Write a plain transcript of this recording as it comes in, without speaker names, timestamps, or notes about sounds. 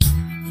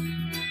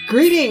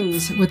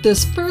Greetings with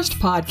this first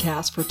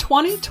podcast for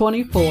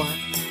 2024.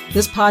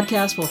 This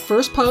podcast will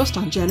first post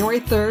on January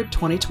 3rd,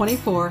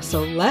 2024,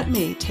 so let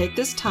me take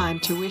this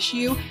time to wish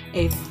you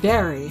a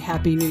very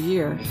happy new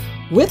year,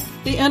 with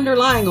the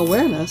underlying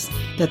awareness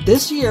that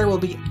this year will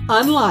be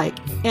unlike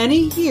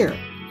any year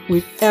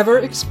we've ever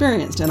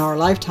experienced in our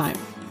lifetime.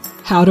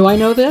 How do I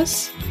know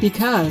this?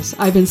 Because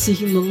I've been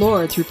seeking the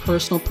Lord through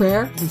personal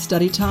prayer and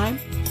study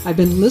time. I've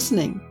been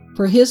listening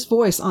for His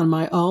voice on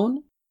my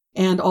own,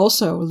 and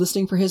also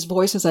listening for His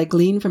voice as I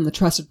glean from the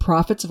trusted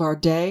prophets of our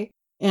day,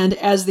 and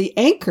as the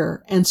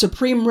anchor and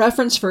supreme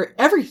reference for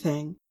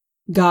everything,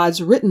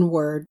 God's written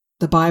word,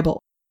 the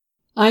Bible.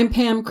 I'm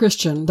Pam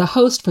Christian, the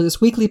host for this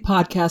weekly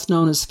podcast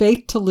known as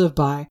Faith to Live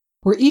By,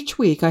 where each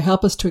week I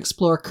help us to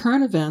explore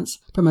current events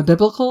from a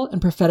biblical and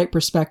prophetic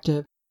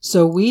perspective,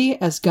 so we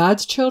as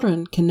God's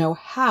children can know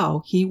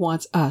how He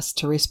wants us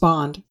to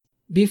respond.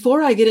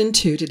 Before I get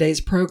into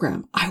today's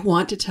program, I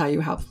want to tell you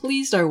how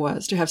pleased I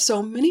was to have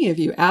so many of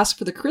you ask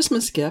for the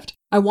Christmas gift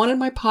I wanted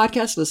my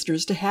podcast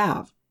listeners to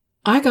have.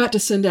 I got to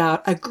send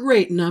out a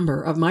great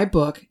number of my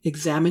book,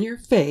 Examine Your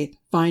Faith,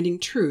 Finding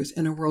Truth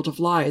in a World of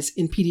Lies,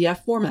 in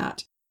PDF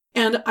format.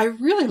 And I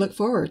really look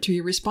forward to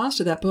your response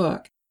to that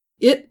book.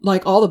 It,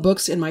 like all the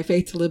books in my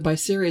Faith to Live By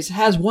series,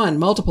 has won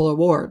multiple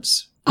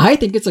awards. I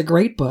think it's a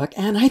great book,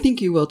 and I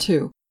think you will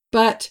too.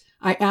 But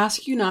I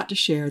ask you not to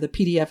share the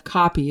PDF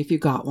copy if you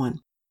got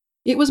one.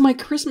 It was my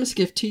Christmas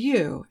gift to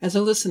you as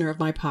a listener of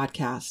my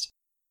podcast.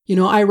 You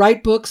know, I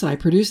write books and I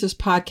produce this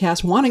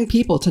podcast wanting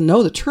people to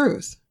know the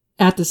truth.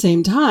 At the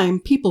same time,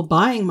 people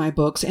buying my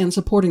books and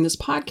supporting this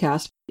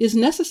podcast is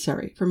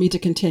necessary for me to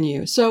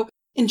continue. So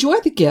enjoy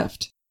the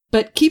gift,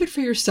 but keep it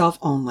for yourself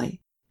only.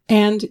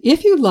 And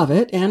if you love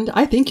it, and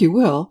I think you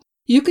will,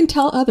 you can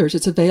tell others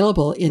it's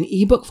available in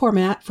ebook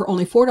format for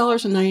only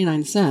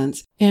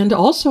 $4.99 and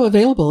also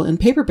available in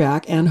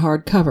paperback and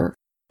hardcover.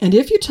 And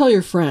if you tell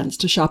your friends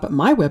to shop at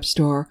my web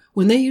store,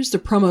 when they use the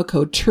promo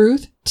code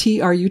TRUTH,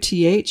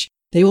 T-R-U-T-H,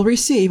 they will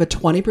receive a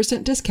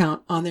 20%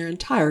 discount on their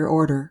entire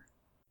order.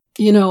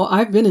 You know,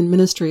 I've been in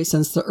ministry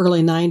since the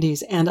early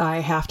 90s, and I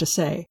have to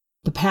say,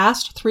 the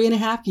past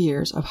 3.5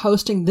 years of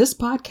hosting this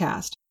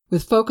podcast,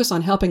 with focus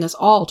on helping us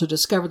all to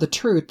discover the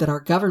truth that our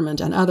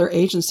government and other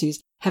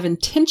agencies have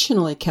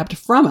intentionally kept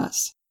from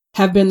us,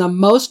 have been the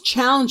most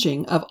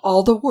challenging of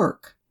all the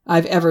work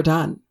I've ever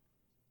done.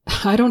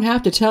 I don't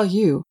have to tell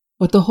you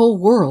what the whole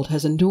world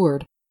has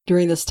endured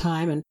during this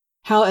time, and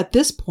how at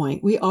this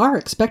point we are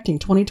expecting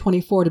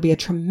 2024 to be a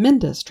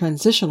tremendous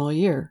transitional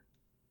year.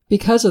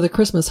 Because of the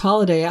Christmas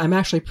holiday, I'm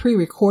actually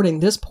pre-recording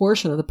this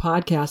portion of the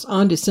podcast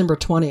on December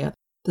 20th,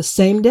 the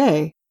same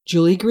day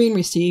Julie Green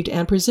received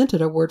and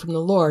presented a word from the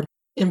Lord,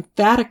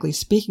 emphatically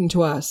speaking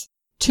to us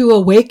to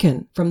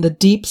awaken from the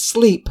deep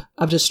sleep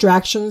of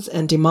distractions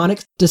and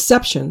demonic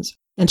deceptions,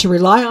 and to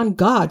rely on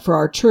God for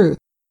our truth,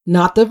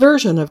 not the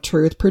version of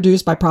truth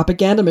produced by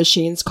propaganda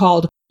machines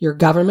called your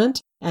government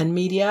and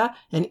media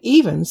and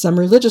even some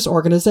religious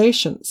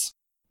organizations.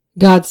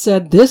 God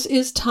said, "This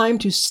is time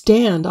to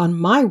stand on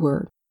my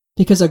word,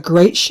 because a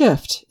great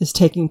shift is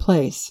taking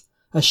place,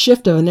 a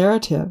shift of a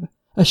narrative,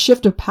 a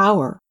shift of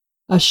power,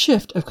 a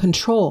shift of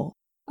control,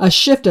 a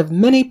shift of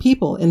many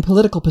people in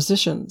political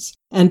positions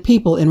and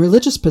people in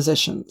religious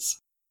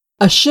positions,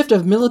 a shift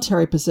of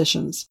military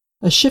positions,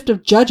 a shift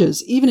of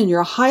judges even in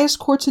your highest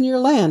courts in your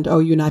land, O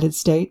United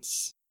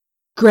States.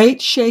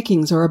 Great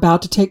shakings are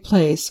about to take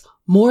place.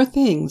 More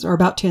things are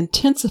about to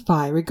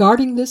intensify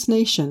regarding this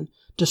nation,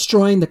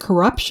 destroying the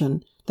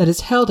corruption that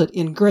has held it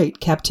in great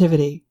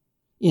captivity."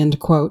 End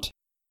quote.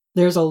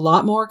 There's a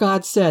lot more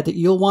God said that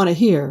you'll want to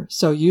hear,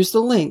 so use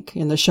the link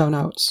in the show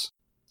notes.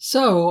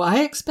 So I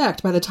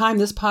expect by the time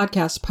this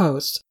podcast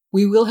posts,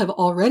 we will have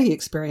already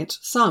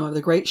experienced some of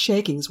the great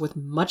shakings, with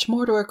much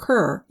more to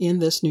occur in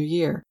this new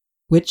year,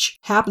 which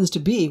happens to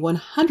be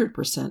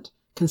 100%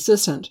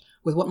 consistent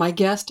with what my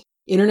guest,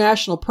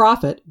 international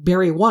prophet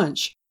Barry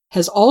Wunsch,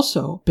 has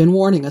also been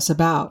warning us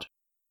about.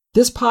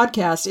 This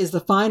podcast is the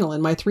final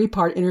in my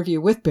 3-part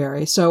interview with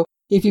Barry, so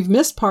if you've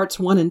missed parts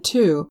 1 and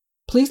 2,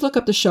 please look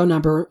up the show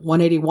number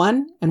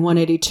 181 and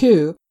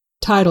 182,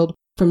 titled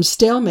From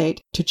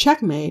Stalemate to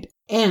Checkmate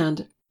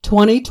and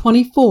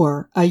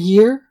 2024, A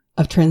Year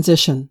of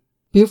Transition.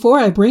 Before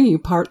I bring you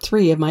part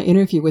 3 of my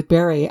interview with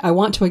Barry, I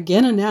want to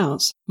again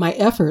announce my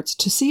efforts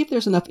to see if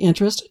there's enough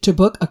interest to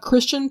book a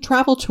Christian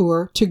travel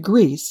tour to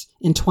Greece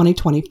in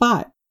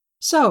 2025.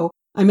 So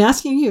I'm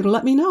asking you to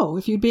let me know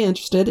if you'd be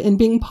interested in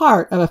being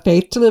part of a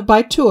Faith to Live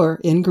By tour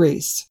in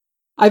Greece.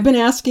 I've been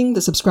asking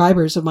the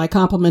subscribers of my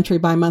complimentary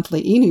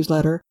bi-monthly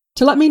e-newsletter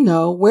to let me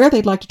know where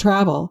they'd like to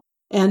travel,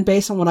 and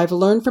based on what I've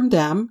learned from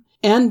them,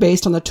 and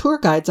based on the tour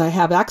guides I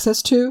have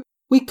access to,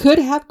 we could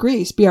have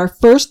Greece be our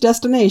first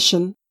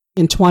destination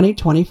in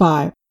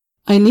 2025.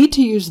 I need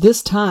to use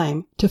this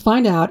time to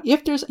find out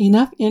if there's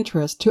enough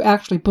interest to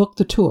actually book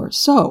the tour.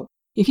 So,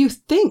 if you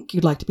think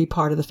you'd like to be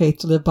part of the Faith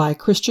to Live By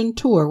Christian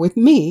tour with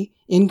me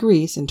in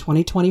Greece in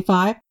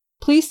 2025,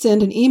 please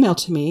send an email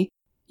to me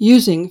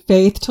using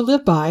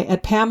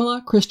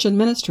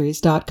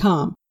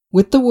faithtoliveby@PamelaChristianMinistries.com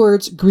with the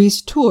words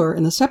Greece Tour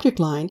in the subject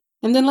line,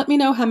 and then let me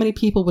know how many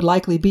people would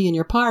likely be in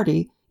your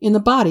party in the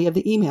body of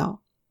the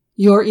email.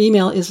 Your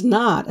email is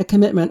not a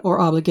commitment or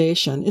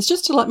obligation. It's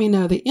just to let me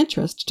know the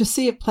interest to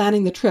see if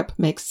planning the trip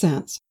makes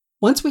sense.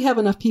 Once we have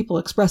enough people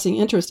expressing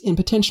interest in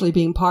potentially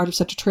being part of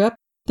such a trip,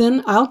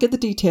 then I'll get the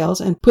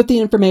details and put the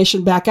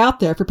information back out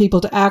there for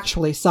people to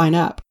actually sign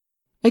up.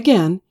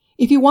 Again,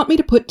 if you want me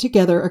to put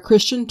together a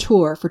Christian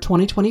tour for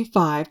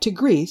 2025 to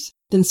Greece,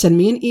 then send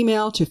me an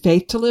email to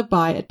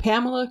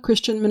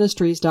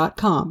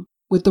faithtoliveby@PamelaChristianMinistries.com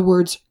with the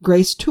words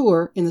Grace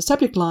Tour in the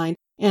subject line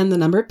and the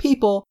number of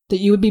people that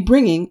you would be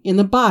bringing in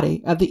the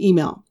body of the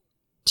email.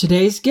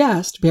 Today's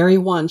guest, Barry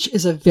Wunsch,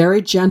 is a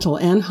very gentle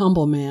and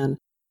humble man,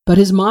 but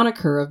his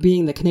moniker of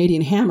being the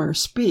Canadian Hammer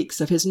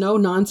speaks of his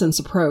no-nonsense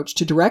approach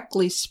to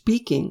directly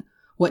speaking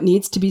what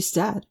needs to be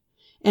said.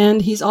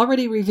 And he's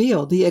already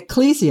revealed the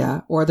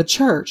ecclesia, or the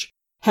church,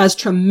 has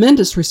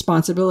tremendous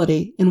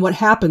responsibility in what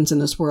happens in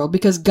this world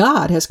because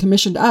God has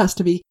commissioned us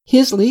to be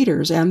his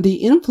leaders and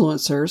the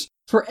influencers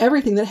for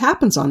everything that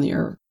happens on the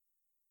earth.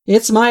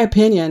 It's my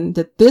opinion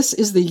that this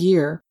is the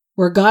year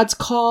where God's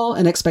call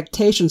and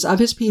expectations of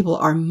his people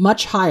are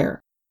much higher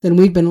than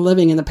we've been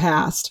living in the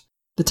past.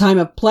 The time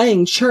of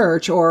playing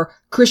church or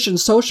Christian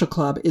social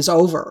club is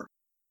over.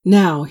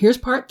 Now, here's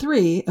part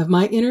 3 of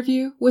my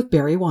interview with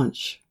Barry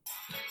Wunsch.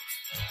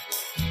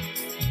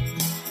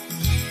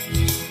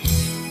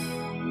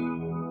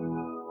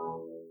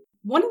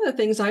 One of the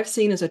things I've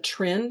seen as a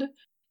trend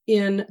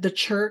in the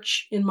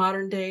church in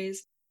modern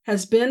days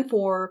has been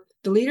for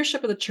the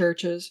leadership of the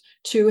churches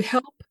to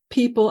help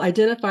people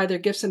identify their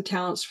gifts and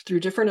talents through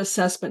different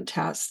assessment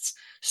tests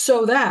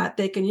so that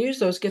they can use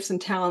those gifts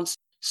and talents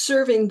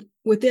serving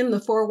within the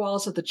 4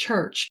 walls of the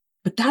church.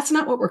 But that's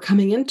not what we're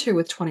coming into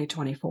with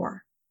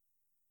 2024.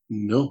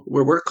 No,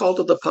 we're called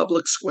to the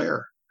public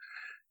square.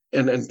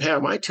 And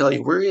Pam, I tell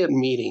you, we're in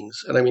meetings,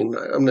 and I mean,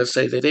 I'm going to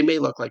say that they may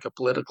look like a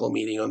political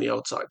meeting on the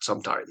outside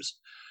sometimes,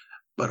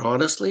 but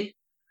honestly,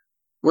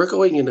 we're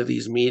going into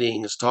these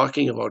meetings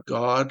talking about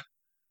God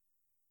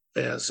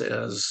as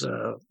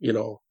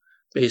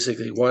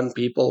basically one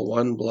people,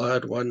 one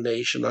blood, one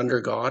nation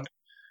under God,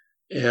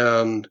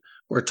 and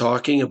we're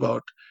talking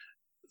about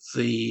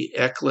the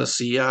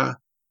ecclesia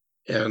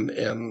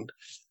and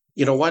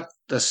you know what,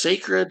 the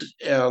sacred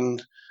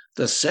and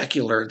the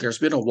secular. There's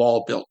been a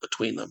wall built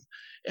between them.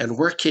 And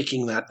we're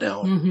kicking that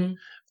down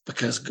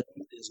because God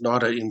is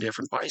not an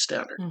indifferent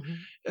bystander.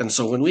 And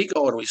so when we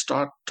go and we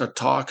start to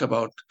talk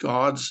about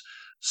God's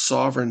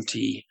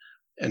sovereignty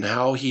and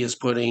how he is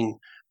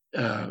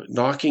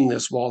knocking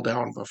this wall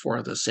down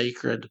before the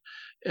sacred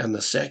and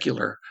the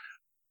secular,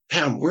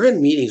 Pam, we're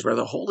in meetings where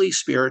the Holy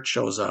Spirit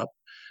shows up.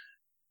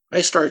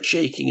 I start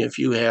shaking a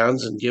few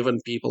hands and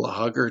giving people a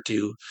hug or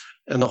two,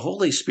 and the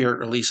Holy Spirit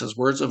releases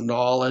words of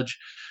knowledge.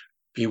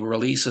 He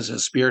releases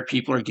his spirit.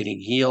 People are getting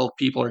healed.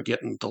 People are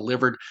getting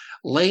delivered,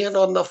 laying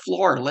on the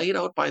floor, laid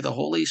out by the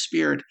Holy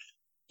Spirit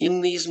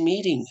in these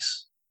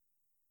meetings,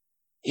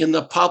 in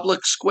the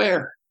public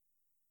square.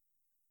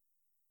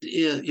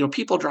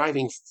 People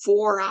driving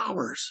 4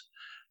 hours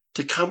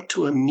to come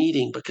to a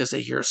meeting because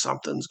they hear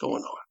something's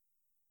going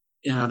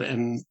on.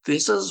 And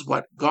this is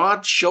what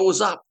God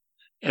shows up,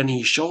 and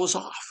he shows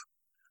off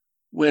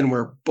when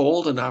we're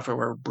bold enough or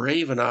we're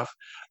brave enough.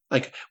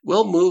 Like,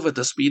 we'll move at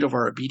the speed of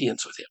our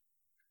obedience with him.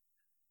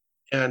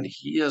 And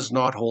he is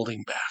not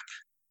holding back.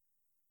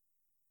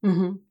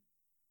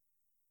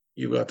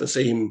 You've got the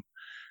same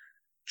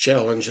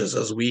challenges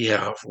as we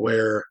have,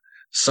 where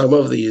some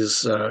of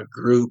these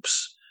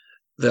groups,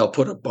 they'll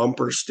put a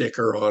bumper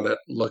sticker on it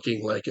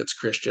looking like it's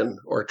Christian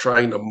or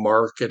trying to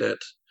market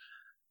it,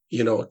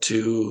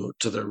 to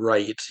the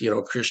right,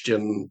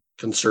 Christian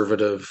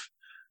conservative,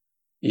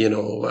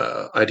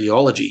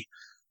 ideology.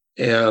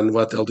 And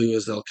what they'll do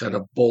is they'll kind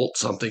of bolt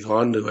something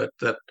onto it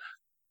that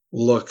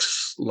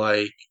looks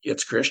like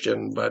it's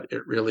Christian, but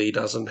it really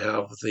doesn't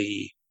have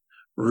the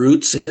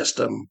root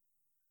system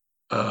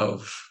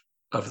of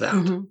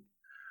that.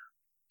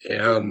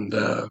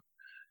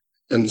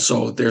 And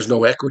so there's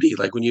no equity.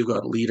 Like when you've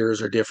got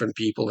leaders or different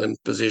people in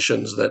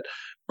positions that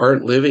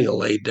aren't living a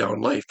laid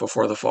down life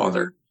before the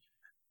Father,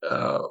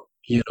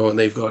 and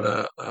they've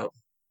got a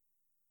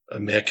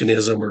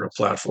mechanism or a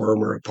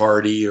platform or a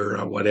party or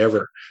a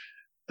whatever.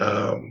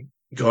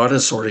 God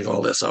is sorting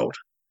all this out.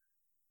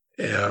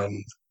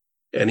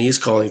 And he's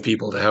calling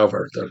people to have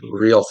the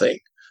real thing,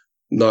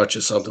 not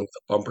just something with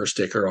a bumper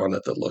sticker on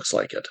it that looks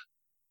like it.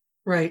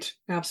 Right.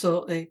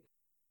 Absolutely.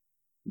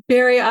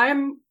 Barry,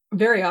 I'm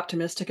very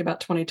optimistic about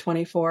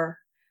 2024.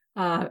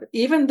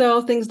 Even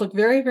though things look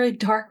very, very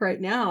dark right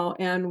now,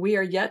 and we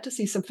are yet to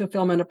see some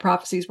fulfillment of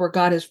prophecies where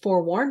God has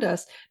forewarned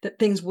us that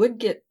things would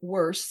get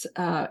worse,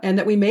 and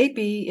that we may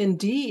be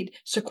indeed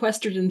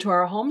sequestered into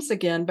our homes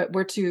again, but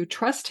we're to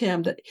trust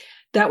him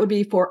that would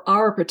be for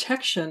our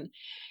protection.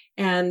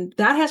 And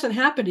that hasn't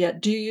happened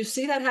yet. Do you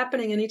see that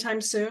happening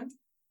anytime soon?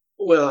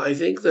 Well, I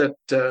think that,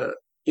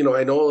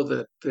 I know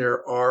that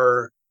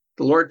the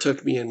Lord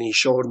took me and he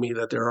showed me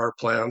that there are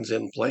plans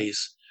in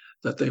place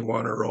that they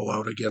want to roll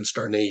out against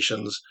our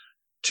nations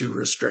to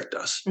restrict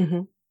us,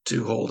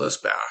 to hold us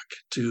back,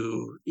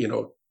 to,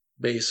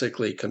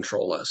 basically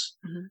control us.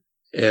 Mm-hmm.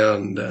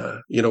 And,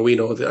 we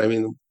know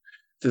that,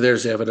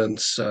 there's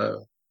evidence,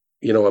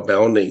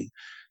 abounding.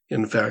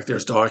 In fact,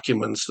 there's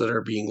documents that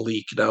are being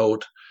leaked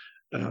out,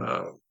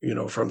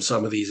 from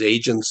some of these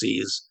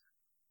agencies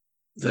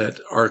that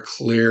are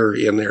clear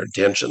in their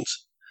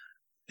intentions.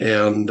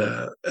 And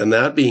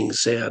that being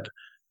said,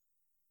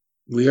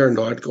 we are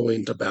not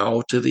going to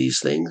bow to these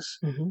things.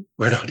 Mm-hmm.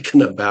 We're not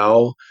going to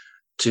bow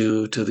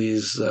to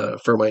these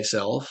for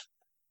myself.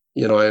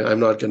 I'm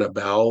not going to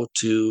bow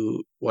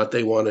to what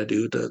they want to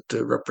do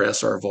to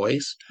repress our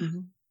voice. Mm-hmm.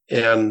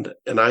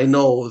 And I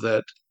know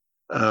that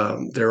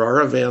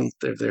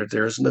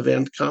there's an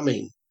event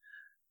coming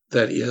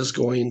that is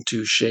going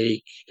to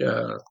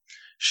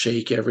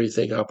shake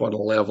everything up on a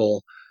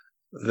level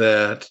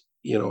that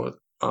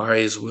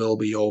eyes will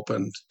be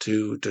opened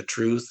to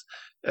truth,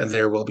 and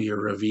there will be a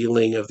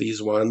revealing of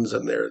these ones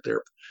and their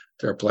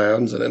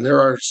plans, and there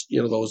are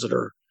those that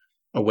are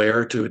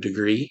aware to a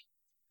degree,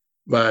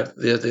 but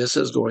this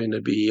is going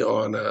to be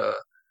on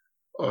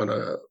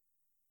a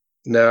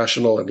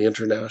national and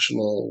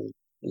international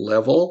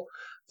level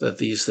that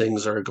these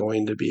things are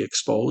going to be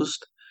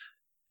exposed,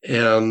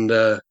 and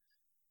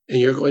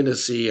you're going to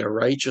see a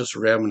righteous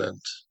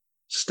remnant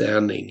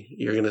standing.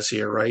 You're going to see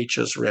a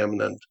righteous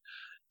remnant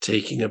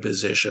taking a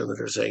position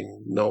that are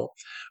saying, no,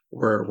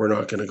 we're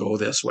not going to go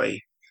this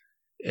way,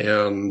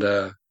 and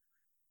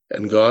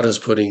God is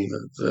putting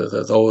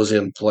those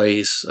in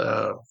place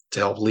to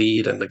help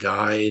lead and to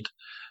guide,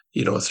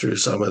 through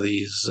some of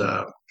these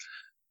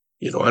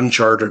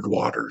uncharted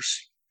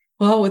waters.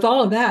 Well, with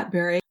all of that,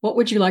 Barry, what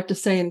would you like to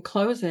say in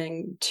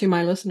closing to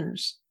my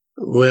listeners?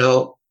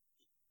 Well,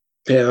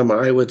 Pam,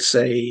 I would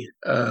say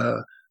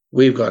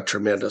we've got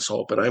tremendous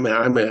hope, and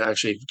I'm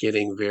actually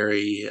getting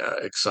very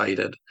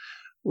excited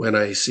when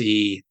I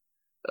see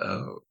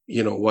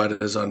what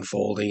is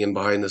unfolding and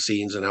behind the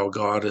scenes, and how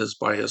God is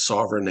by His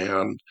sovereign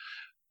hand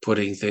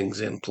putting things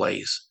in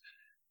place,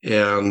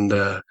 and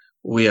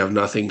we have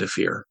nothing to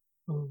fear.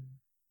 Mm.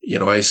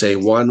 I say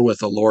one with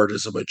the Lord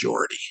is a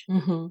majority.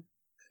 Mm-hmm.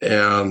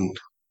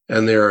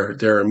 And there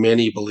are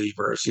many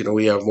believers.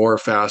 We have more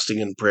fasting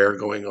and prayer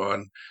going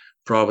on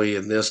probably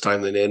in this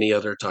time than any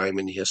other time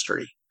in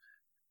history.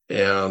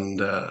 And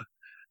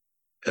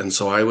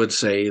so I would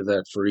say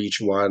that for each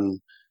one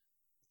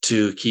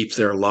to keep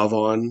their love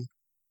on.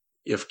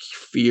 If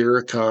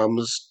fear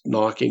comes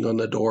knocking on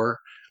the door,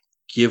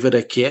 give it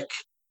a kick.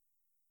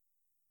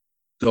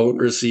 Don't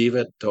receive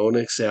it. Don't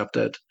accept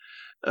it.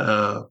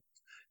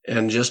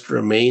 And just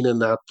remain in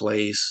that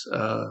place.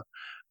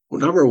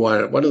 Number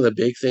one of the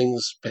big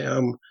things,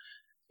 Pam,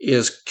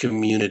 is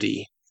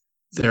community.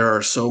 There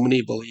are so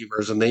many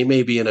believers, and they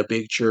may be in a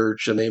big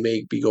church, and they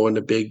may be going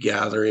to big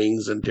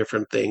gatherings and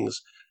different things.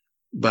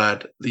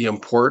 But the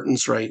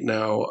importance right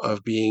now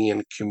of being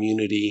in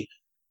community,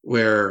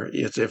 where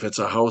if it's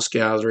a house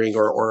gathering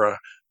or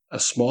a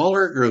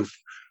smaller group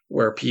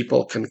where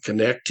people can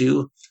connect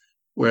to,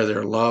 where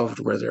they're loved,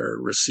 where they're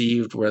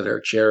received, where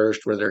they're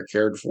cherished, where they're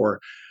cared for,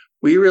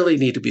 we really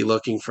need to be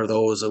looking for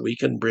those that we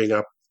can bring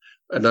up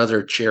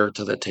another chair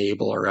to the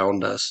table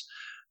around us,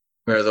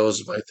 where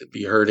those might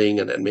be hurting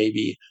and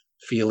maybe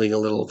feeling a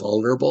little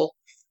vulnerable.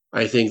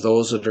 I think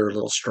those that are a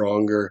little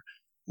stronger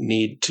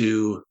need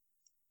to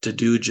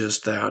do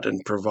just that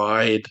and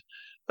provide,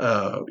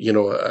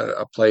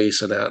 a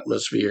place, an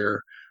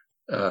atmosphere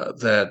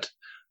that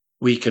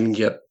we can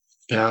get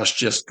past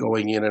just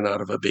going in and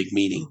out of a big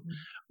meeting, mm-hmm.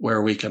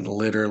 where we can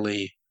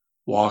literally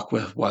walk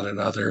with one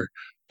another,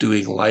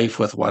 doing life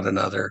with one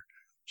another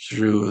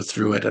through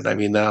it.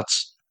 And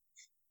that's,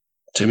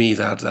 to me,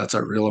 that's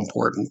a real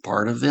important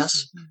part of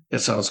this. Mm-hmm. It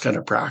sounds kind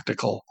of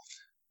practical,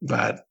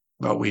 but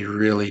we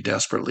really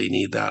desperately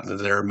need that. And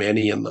there are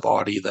many in the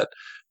body that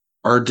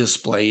are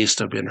displaced,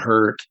 have been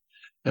hurt,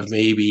 have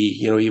maybe,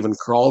 even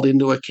crawled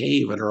into a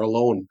cave and are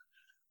alone,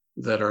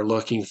 that are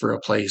looking for a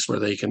place where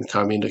they can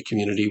come into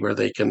community, where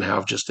they can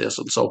have just this.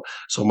 And so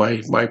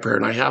my prayer,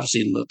 and I have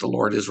seen that the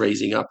Lord is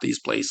raising up these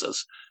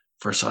places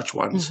for such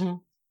ones. Mm-hmm.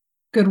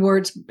 Good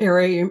words,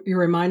 Barry. You're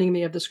reminding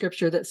me of the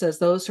scripture that says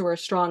those who are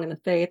strong in the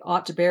faith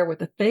ought to bear with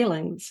the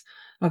failings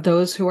of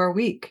those who are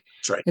weak.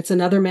 That's right. It's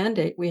another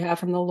mandate we have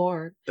from the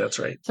Lord. That's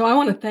right. So I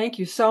want to thank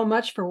you so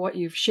much for what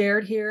you've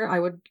shared here. I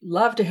would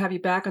love to have you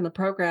back on the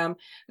program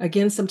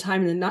again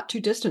sometime in the not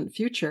too distant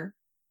future.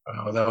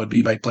 Oh, that would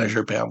be my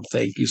pleasure, Pam.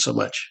 Thank you so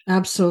much.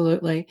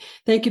 Absolutely.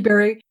 Thank you,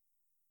 Barry.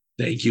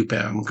 Thank you,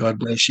 Pam. God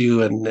bless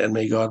you, and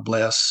may God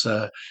bless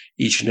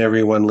each and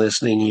every one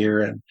listening here,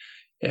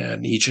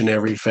 and each and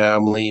every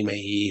family.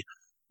 May He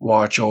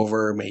watch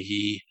over, may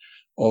He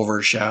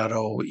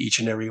overshadow each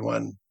and every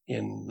one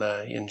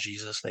in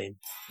Jesus' name.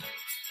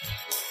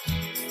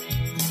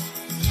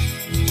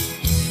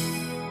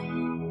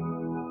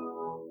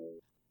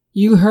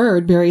 You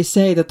heard Barry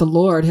say that the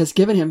Lord has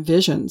given him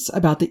visions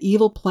about the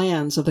evil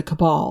plans of the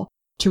cabal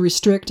to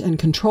restrict and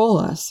control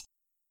us,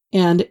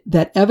 and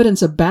that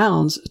evidence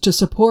abounds to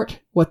support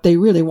what they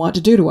really want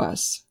to do to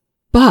us.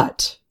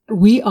 But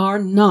we are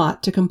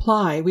not to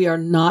comply. We are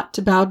not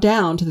to bow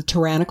down to the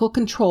tyrannical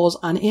controls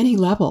on any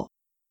level.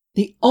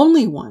 The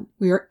only one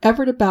we are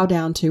ever to bow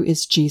down to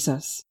is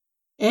Jesus.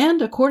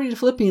 And according to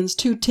Philippians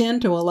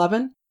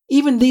 2:10-11,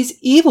 even these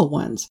evil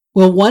ones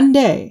will one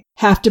day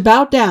have to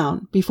bow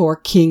down before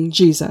King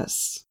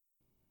Jesus.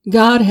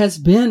 God has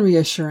been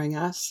reassuring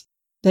us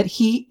that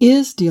He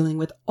is dealing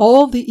with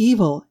all the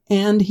evil,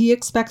 and He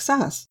expects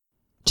us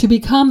to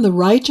become the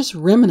righteous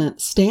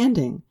remnant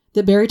standing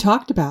that Barry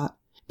talked about.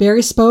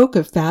 Barry spoke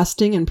of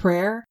fasting and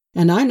prayer,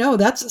 and I know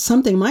that's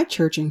something my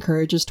church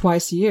encourages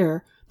twice a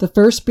year, the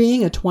first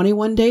being a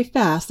 21-day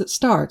fast that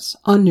starts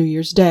on New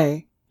Year's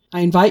Day.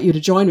 I invite you to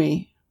join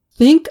me.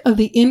 Think of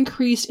the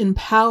increase in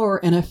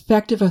power and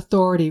effective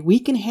authority we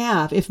can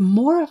have if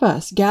more of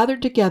us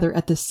gathered together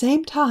at the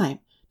same time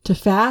to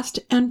fast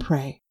and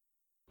pray.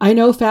 I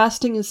know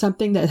fasting is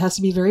something that has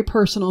to be very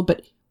personal,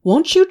 but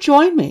won't you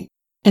join me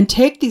and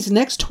take these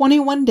next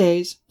 21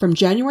 days from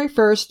January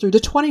 1st through the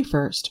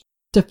 21st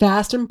to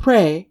fast and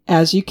pray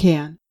as you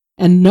can,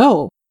 and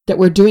know that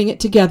we're doing it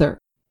together.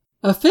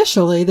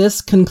 Officially,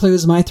 this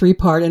concludes my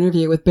 3-part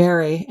interview with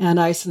Barry, and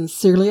I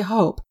sincerely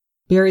hope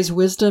Barry's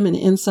wisdom and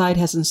insight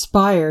has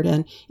inspired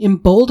and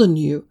emboldened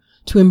you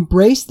to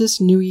embrace this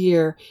new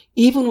year,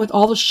 even with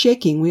all the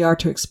shaking we are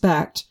to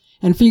expect,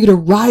 and for you to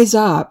rise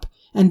up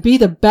and be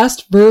the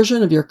best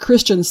version of your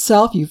Christian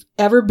self you've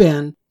ever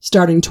been,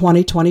 starting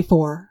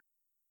 2024.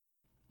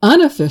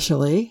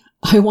 Unofficially,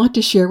 I want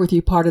to share with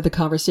you part of the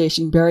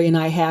conversation Barry and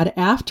I had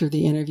after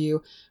the interview,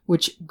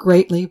 which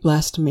greatly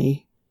blessed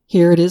me.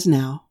 Here it is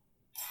now.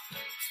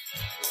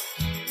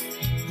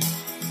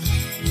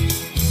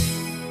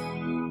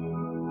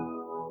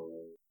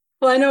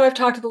 Well, I know I've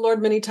talked to the Lord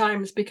many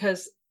times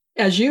because,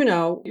 as you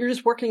know, you're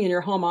just working in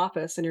your home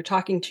office and you're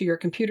talking to your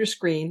computer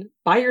screen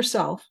by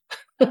yourself.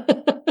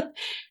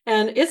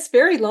 And it's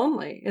very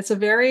lonely. It's a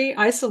very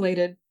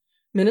isolated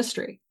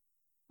ministry.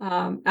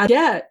 I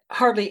get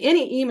hardly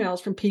any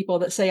emails from people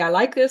that say, I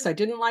like this, I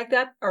didn't like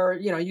that, or,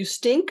 you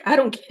stink. I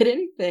don't get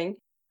anything.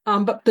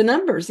 But the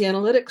numbers, the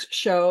analytics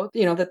show,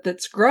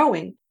 that's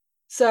growing.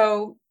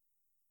 So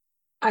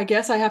I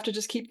guess I have to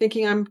just keep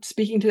thinking I'm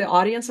speaking to the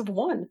audience of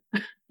one.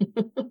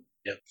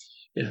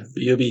 Yeah.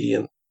 Be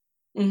obedient.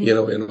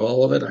 Mm-hmm. In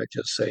all of it, I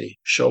just say,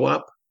 show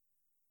up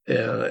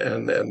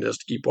and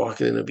just keep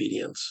walking in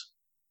obedience.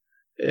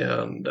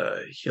 And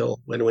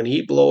when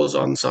he blows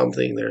on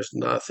something, there's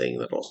nothing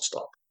that'll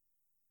stop.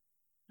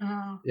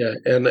 Oh. Yeah.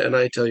 And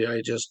I tell you,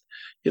 I just,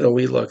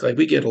 we look like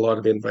we get a lot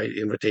of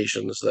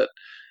invitations that,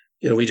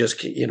 we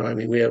just,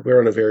 we're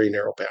on a very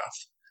narrow path.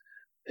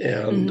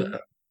 And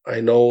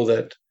I know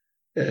that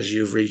as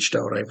you've reached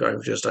out, I've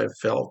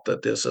felt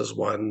that this is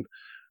one,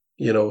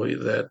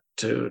 that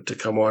to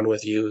come on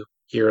with you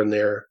here and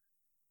there.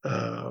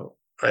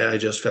 I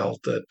just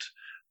felt that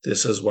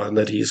this is one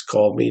that he's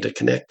called me to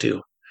connect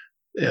to.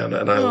 And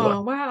I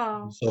love.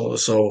 Wow.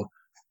 So,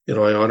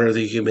 I honor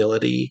the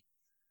humility,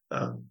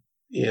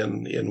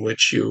 in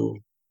which you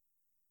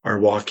are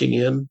walking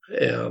in,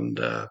 and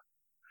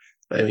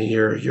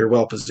you're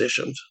well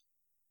positioned.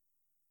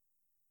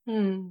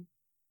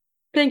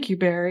 Thank you,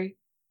 Barry.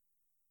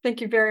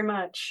 Thank you very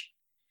much.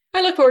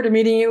 I look forward to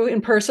meeting you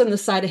in person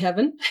this side of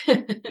heaven.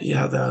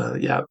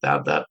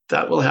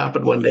 That will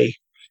happen one day.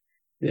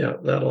 Yeah,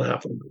 that'll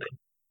happen one day.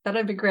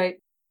 That'd be great.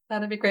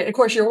 That'd be great. Of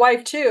course, your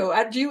wife too.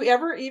 Do you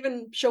ever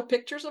even show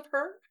pictures of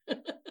her?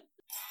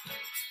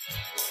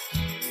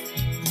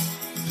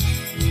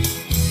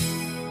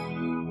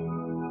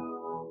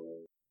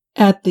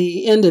 At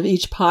the end of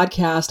each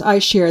podcast, I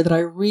share that I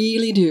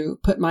really do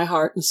put my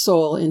heart and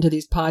soul into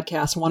these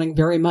podcasts, wanting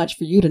very much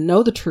for you to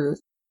know the truth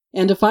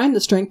and to find the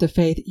strength of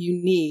faith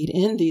you need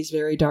in these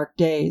very dark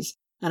days.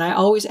 And I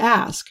always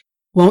ask,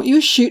 won't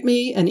you shoot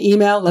me an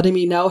email letting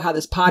me know how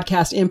this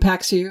podcast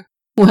impacts you?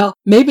 Well,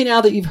 maybe now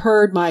that you've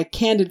heard my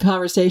candid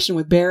conversation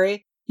with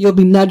Barry, you'll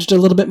be nudged a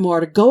little bit more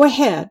to go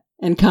ahead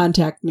and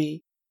contact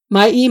me.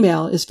 My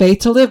email is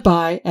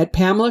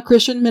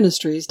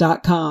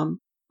faithtoliveby@PamelaChristianMinistries.com.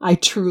 I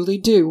truly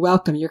do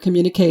welcome your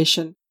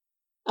communication.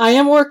 I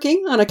am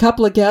working on a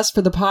couple of guests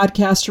for the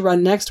podcast to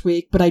run next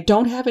week, but I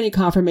don't have any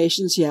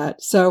confirmations yet.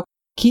 So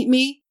keep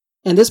me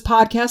and this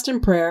podcast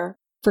in prayer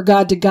for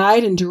God to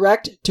guide and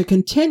direct to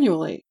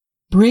continually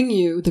bring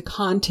you the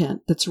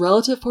content that's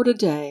relative for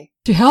today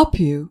to help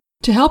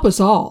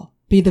us all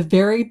be the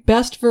very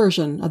best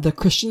version of the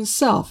Christian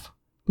self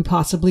we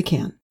possibly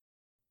can.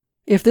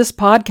 If this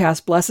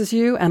podcast blesses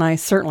you, and I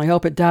certainly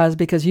hope it does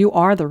because you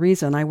are the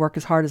reason I work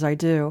as hard as I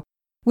do,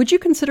 would you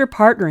consider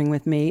partnering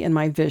with me in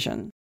my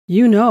vision?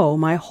 You know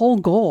my whole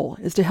goal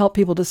is to help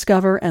people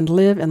discover and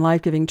live in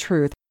life-giving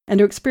truth and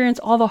to experience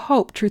all the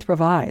hope truth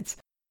provides.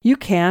 You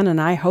can,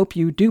 and I hope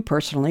you do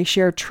personally,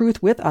 share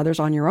truth with others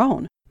on your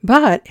own.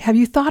 But have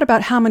you thought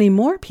about how many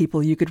more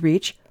people you could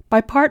reach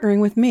by partnering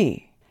with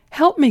me?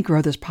 Help me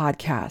grow this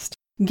podcast,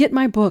 get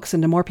my books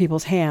into more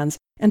people's hands,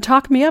 and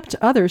talk me up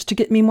to others to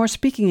get me more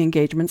speaking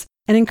engagements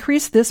and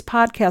increase this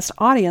podcast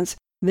audience.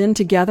 Then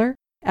together,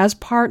 as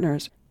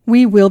partners,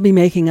 we will be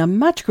making a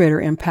much greater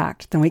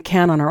impact than we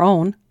can on our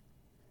own.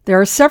 There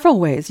are several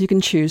ways you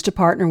can choose to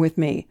partner with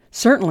me.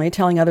 Certainly,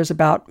 telling others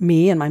about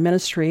me and my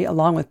ministry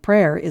along with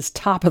prayer is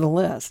top of the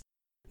list.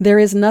 There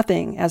is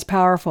nothing as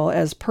powerful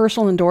as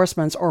personal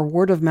endorsements or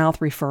word-of-mouth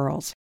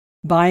referrals.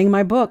 Buying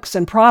my books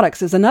and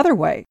products is another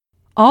way.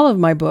 All of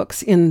my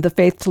books in the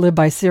Faith to Live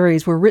By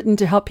series were written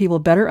to help people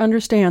better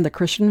understand the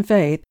Christian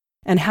faith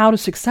and how to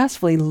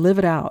successfully live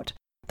it out.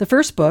 The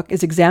first book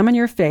is Examine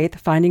Your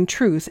Faith, Finding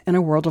Truth in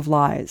a World of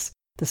Lies.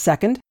 The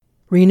second,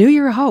 Renew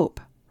Your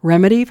Hope,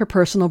 Remedy for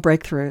Personal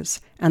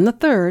Breakthroughs. And the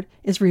third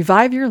is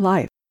Revive Your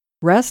Life,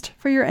 Rest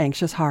for Your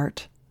Anxious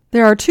Heart.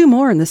 There are 2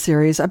 more in the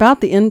series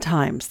about the end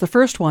times. The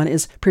first one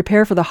is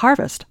Prepare for the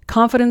Harvest,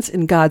 Confidence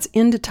in God's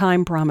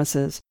End-Time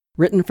Promises,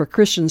 written for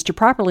Christians to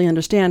properly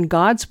understand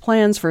God's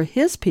plans for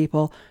His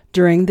people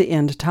during the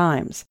end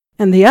times.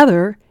 And the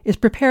other is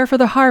Prepare for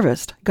the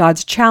Harvest,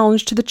 God's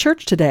Challenge to the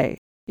Church Today.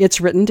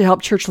 It's written to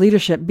help church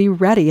leadership be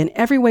ready in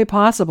every way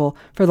possible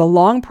for the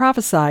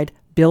long-prophesied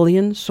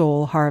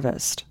billion-soul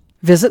harvest.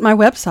 Visit my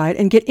website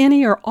and get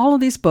any or all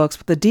of these books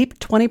with a deep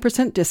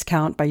 20%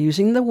 discount by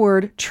using the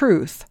word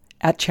TRUTH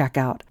at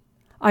checkout.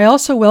 I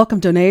also welcome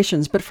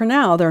donations, but for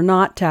now they're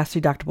not tax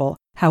deductible.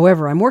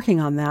 However, I'm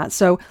working on that,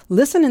 so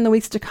listen in the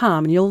weeks to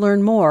come and you'll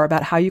learn more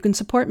about how you can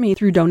support me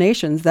through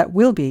donations that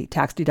will be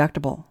tax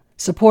deductible.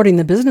 Supporting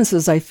the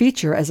businesses I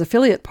feature as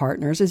affiliate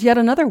partners is yet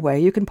another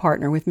way you can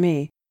partner with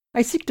me.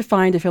 I seek to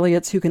find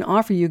affiliates who can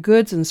offer you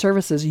goods and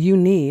services you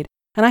need,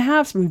 and I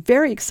have some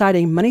very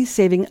exciting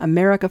money-saving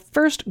America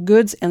First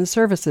goods and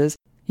services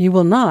you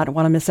will not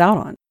want to miss out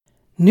on.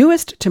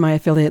 Newest to my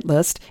affiliate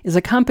list is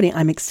a company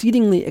I'm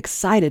exceedingly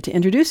excited to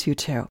introduce you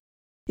to.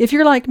 If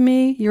you're like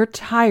me, you're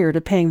tired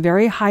of paying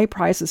very high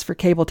prices for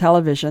cable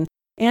television,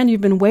 and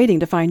you've been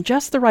waiting to find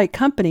just the right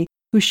company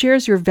who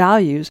shares your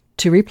values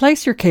to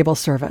replace your cable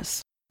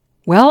service.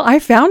 Well, I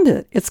found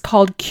it. It's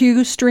called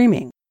Q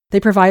Streaming.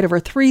 They provide over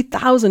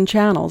 3,000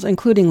 channels,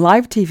 including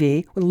live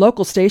TV with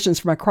local stations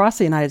from across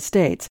the United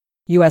States,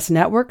 U.S.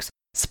 networks,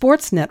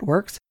 sports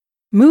networks,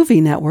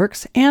 movie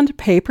networks, and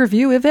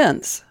pay-per-view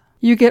events.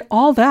 You get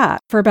all that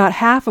for about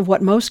half of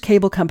what most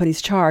cable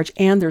companies charge,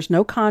 and there's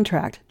no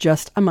contract,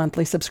 just a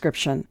monthly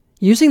subscription.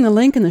 Using the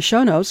link in the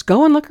show notes,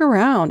 go and look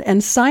around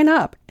and sign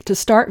up to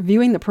start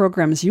viewing the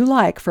programs you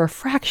like for a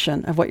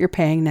fraction of what you're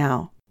paying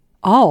now.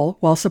 All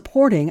while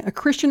supporting a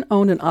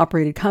Christian-owned and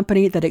operated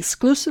company that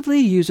exclusively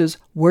uses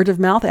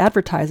word-of-mouth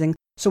advertising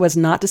so as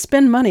not to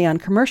spend money on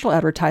commercial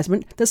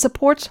advertisement that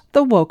supports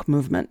the woke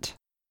movement.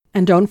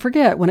 And don't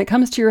forget, when it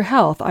comes to your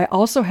health, I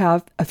also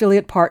have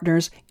affiliate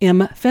partners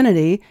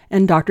Mfinity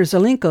and Dr.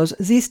 Zelenko's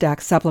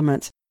Z-Stack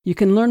supplements. You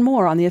can learn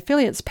more on the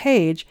affiliates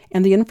page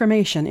and the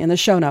information in the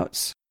show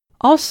notes.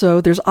 Also,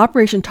 there's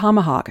Operation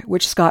Tomahawk,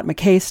 which Scott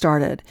McKay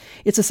started.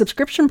 It's a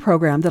subscription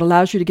program that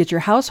allows you to get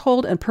your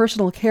household and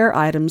personal care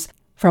items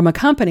from a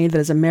company that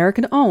is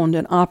American-owned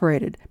and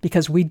operated,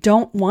 because we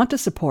don't want to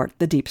support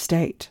the deep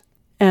state.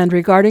 And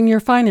regarding your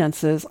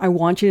finances, I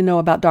want you to know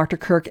about Dr.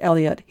 Kirk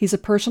Elliott. He's a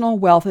personal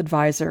wealth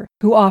advisor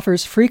who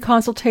offers free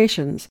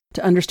consultations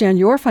to understand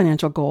your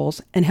financial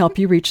goals and help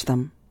you reach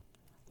them.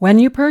 When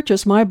you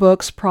purchase my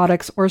books,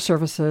 products, or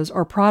services,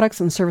 or products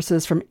and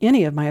services from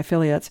any of my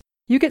affiliates,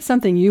 you get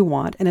something you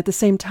want, and at the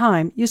same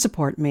time, you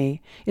support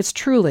me. It's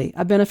truly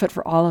a benefit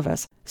for all of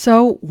us.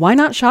 So why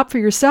not shop for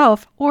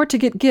yourself or to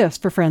get gifts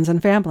for friends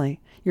and family?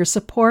 Your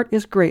support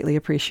is greatly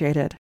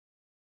appreciated.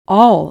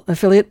 All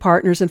affiliate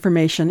partners'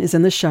 information is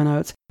in the show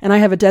notes, and I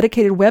have a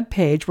dedicated web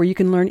page where you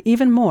can learn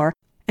even more,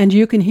 and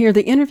you can hear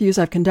the interviews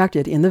I've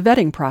conducted in the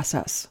vetting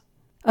process.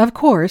 Of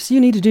course, you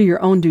need to do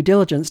your own due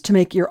diligence to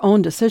make your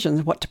own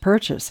decisions what to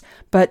purchase,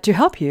 but to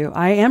help you,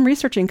 I am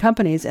researching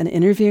companies and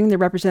interviewing their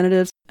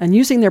representatives and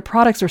using their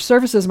products or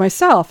services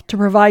myself to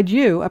provide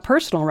you a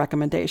personal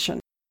recommendation.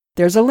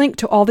 There's a link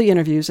to all the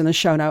interviews in the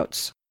show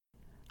notes.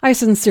 I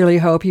sincerely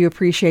hope you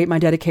appreciate my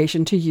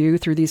dedication to you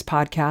through these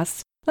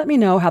podcasts. Let me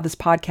know how this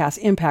podcast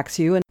impacts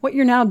you and what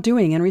you're now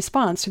doing in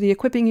response to the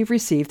equipping you've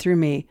received through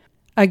me.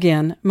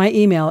 Again, my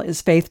email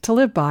is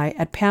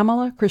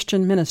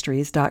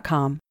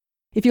faithtoliveby@PamelaChristianMinistries.com.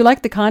 If you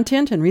like the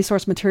content and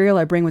resource material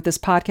I bring with this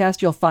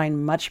podcast, you'll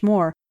find much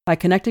more by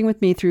connecting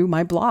with me through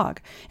my blog.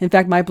 In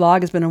fact, my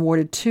blog has been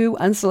awarded 2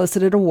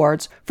 unsolicited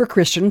awards for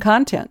Christian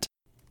content.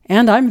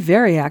 And I'm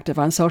very active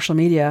on social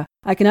media.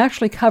 I can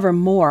actually cover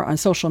more on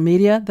social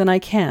media than I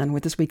can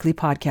with this weekly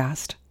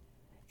podcast.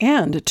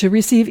 And to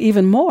receive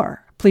even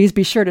more, please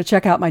be sure to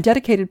check out my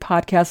dedicated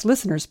podcast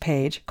listeners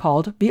page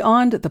called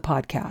Beyond the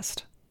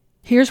Podcast.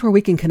 Here's where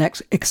we can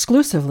connect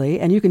exclusively,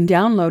 and you can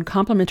download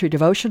complimentary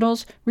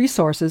devotionals,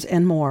 resources,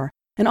 and more.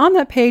 And on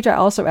that page, I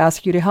also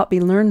ask you to help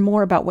me learn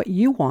more about what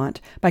you want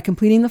by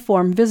completing the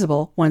form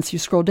visible once you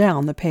scroll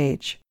down the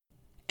page.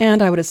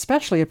 And I would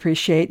especially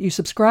appreciate you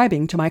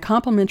subscribing to my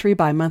complimentary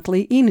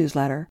bi-monthly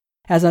e-newsletter.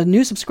 As a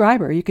new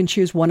subscriber, you can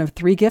choose one of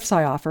 3 gifts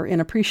I offer in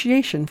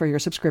appreciation for your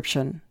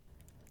subscription.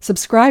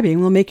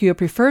 Subscribing will make you a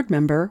preferred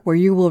member, where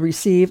you will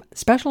receive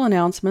special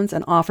announcements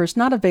and offers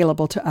not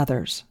available to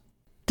others.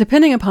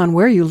 Depending upon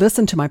where you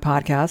listen to my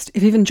podcast,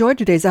 if you've enjoyed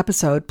today's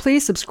episode,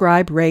 please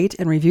subscribe, rate,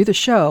 and review the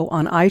show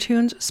on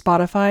iTunes,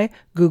 Spotify,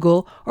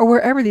 Google, or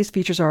wherever these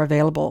features are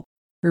available.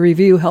 A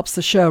review helps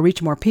the show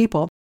reach more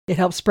people, it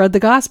helps spread the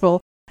gospel,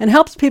 and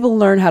helps people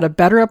learn how to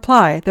better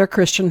apply their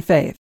Christian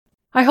faith.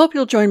 I hope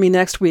you'll join me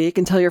next week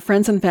and tell your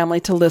friends and family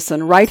to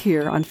listen right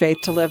here on Faith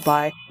to Live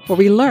By, where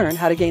we learn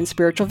how to gain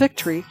spiritual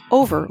victory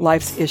over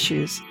life's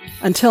issues.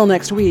 Until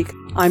next week,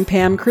 I'm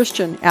Pam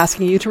Christian,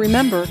 asking you to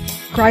remember,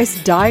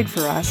 Christ died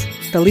for us.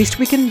 The least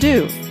we can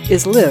do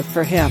is live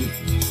for Him.